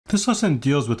This lesson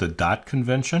deals with the dot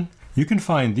convention. You can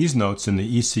find these notes in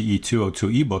the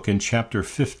ECE202 ebook in chapter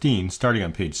 15, starting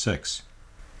on page 6.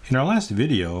 In our last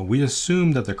video, we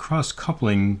assumed that the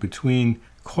cross-coupling between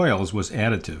coils was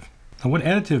additive. Now, what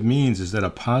additive means is that a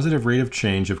positive rate of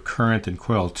change of current in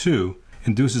coil 2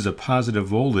 induces a positive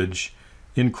voltage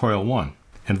in coil 1,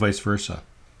 and vice versa.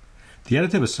 The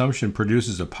additive assumption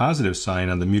produces a positive sign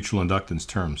on the mutual inductance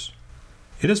terms.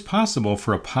 It is possible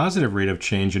for a positive rate of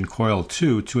change in coil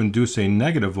 2 to induce a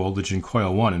negative voltage in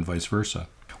coil 1 and vice versa.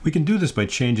 We can do this by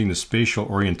changing the spatial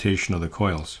orientation of the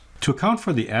coils. To account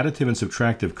for the additive and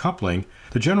subtractive coupling,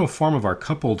 the general form of our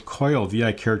coupled coil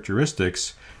VI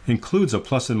characteristics includes a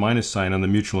plus and minus sign on the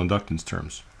mutual inductance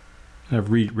terms. I've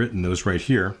rewritten those right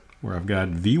here, where I've got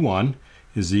V1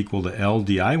 is equal to L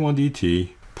di1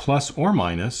 dt plus or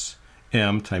minus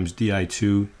M times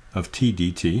di2 of t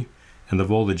dt, and the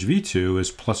voltage V2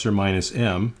 is plus or minus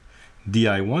M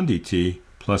di1 dt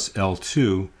plus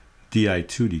L2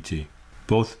 di2 dt.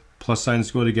 Both plus signs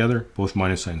go together, both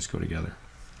minus signs go together.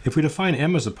 If we define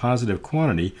M as a positive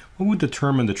quantity, what would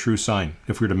determine the true sign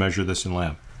if we were to measure this in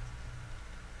lab?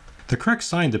 The correct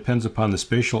sign depends upon the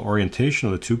spatial orientation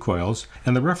of the two coils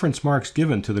and the reference marks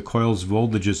given to the coil's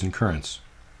voltages and currents.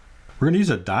 We're going to use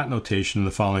a dot notation in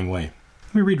the following way.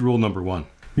 Let me read rule number 1.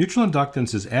 Mutual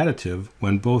inductance is additive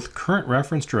when both current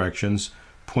reference directions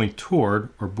point toward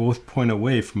or both point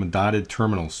away from dotted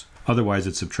terminals. Otherwise,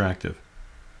 it's subtractive.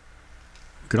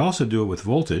 We could also do it with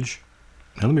voltage.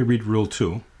 Now let me read rule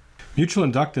 2. Mutual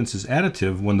inductance is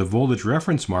additive when the voltage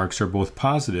reference marks are both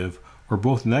positive or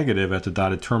both negative at the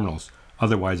dotted terminals.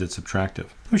 Otherwise, it's subtractive.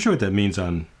 Let me show you what that means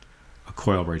on a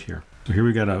coil right here. So here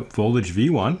we got a voltage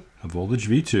V1, a voltage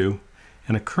V2,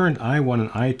 and a current I1 and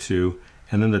I2,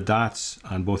 and then the dots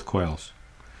on both coils.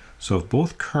 So if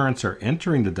both currents are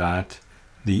entering the dot,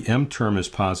 the M term is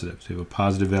positive. So you have a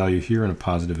positive value here and a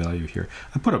positive value here.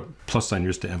 I put a plus sign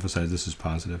just to emphasize this is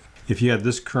positive. If you had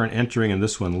this current entering and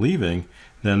this one leaving,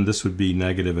 then this would be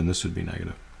negative and this would be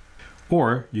negative.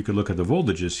 Or you could look at the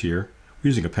voltages here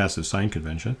using a passive sign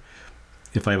convention.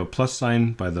 If I have a plus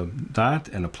sign by the dot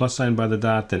and a plus sign by the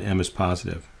dot, then M is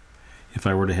positive. If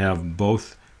I were to have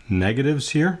both negatives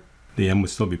here, the M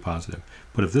would still be positive.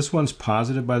 But if this one's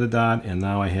positive by the dot, and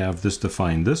now I have this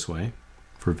defined this way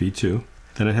for V2,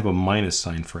 then I have a minus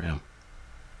sign for M.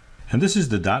 And this is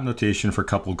the dot notation for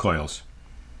coupled coils.